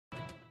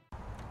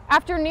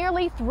After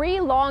nearly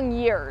 3 long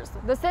years,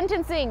 the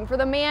sentencing for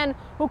the man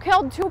who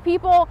killed 2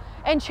 people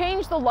and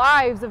changed the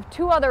lives of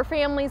 2 other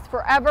families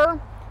forever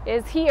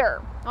is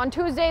here. On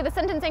Tuesday, the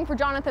sentencing for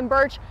Jonathan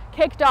Birch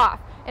kicked off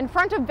in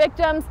front of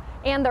victims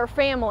and their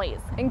families,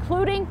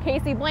 including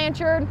Casey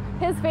Blanchard,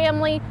 his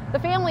family, the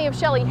family of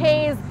Shelly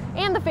Hayes,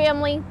 and the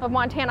family of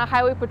Montana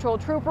Highway Patrol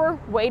Trooper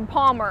Wade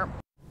Palmer.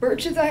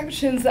 Birch's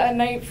actions that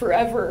night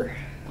forever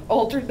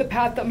altered the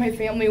path that my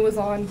family was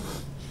on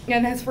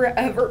and has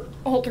forever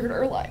altered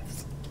our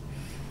lives.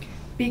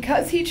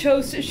 Because he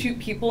chose to shoot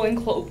people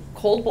in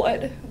cold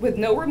blood with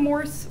no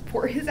remorse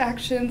for his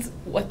actions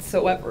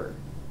whatsoever.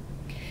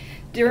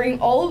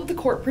 During all of the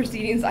court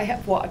proceedings I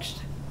have watched,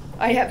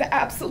 I have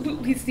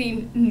absolutely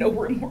seen no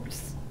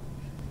remorse.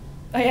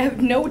 I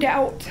have no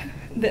doubt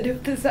that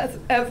if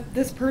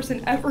this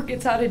person ever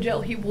gets out of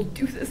jail, he will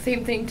do the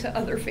same thing to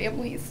other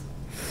families.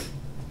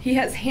 He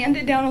has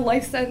handed down a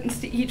life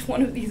sentence to each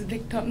one of these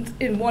victims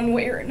in one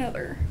way or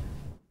another.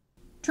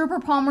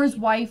 Trooper Palmer's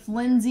wife,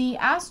 Lindsay,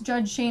 asked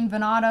Judge Shane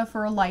Venata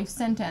for a life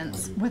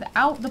sentence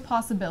without the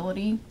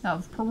possibility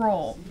of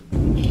parole.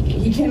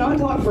 He cannot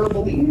talk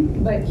verbally,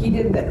 but he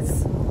did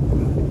this,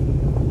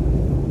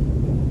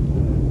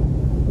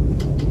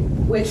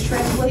 which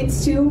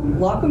translates to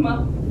lock him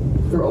up,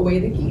 throw away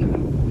the key.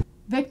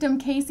 Victim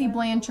Casey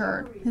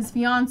Blanchard, his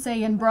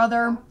fiance and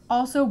brother,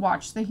 also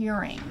watched the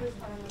hearing.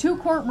 2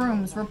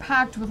 courtrooms were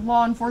packed with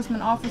law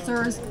enforcement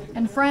officers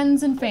and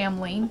friends and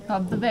family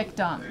of the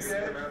victims.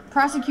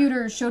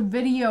 Prosecutors showed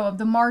video of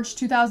the March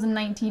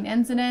 2019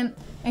 incident,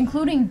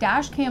 including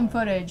dash cam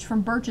footage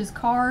from Birch's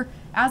car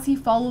as he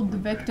followed the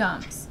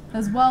victims,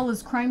 as well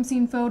as crime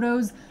scene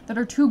photos that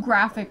are too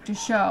graphic to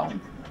show,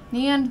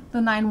 and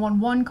the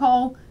 911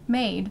 call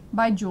made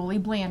by Julie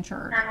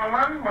Blanchard.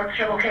 911, what's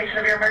your location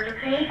of your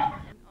emergency?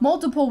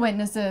 Multiple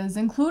witnesses,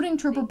 including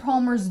Trooper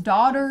Palmer's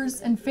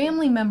daughters and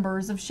family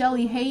members of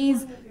Shelly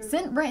Hayes,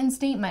 sent written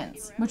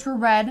statements, which were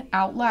read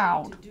out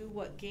loud.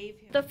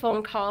 The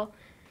phone call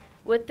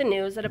with the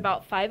news at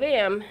about 5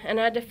 a.m. and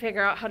I had to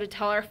figure out how to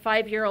tell our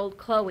 5-year-old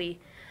Chloe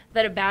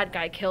that a bad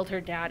guy killed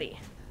her daddy.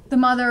 The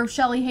mother of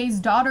Shelly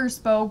Hayes' daughter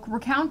spoke,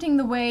 recounting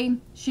the way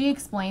she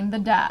explained the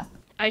death.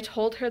 I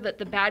told her that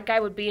the bad guy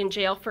would be in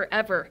jail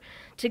forever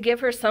to give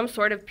her some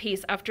sort of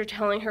peace after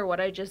telling her what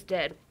I just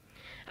did.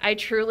 I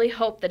truly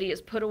hope that he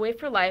is put away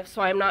for life,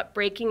 so I'm not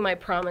breaking my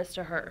promise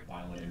to her.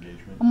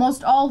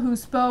 Almost all who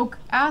spoke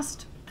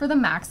asked for the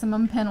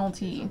maximum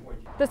penalty.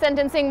 The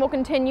sentencing will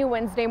continue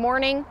Wednesday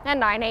morning at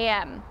 9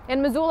 a.m. In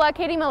Missoula,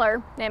 Katie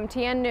Miller,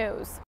 MTN News.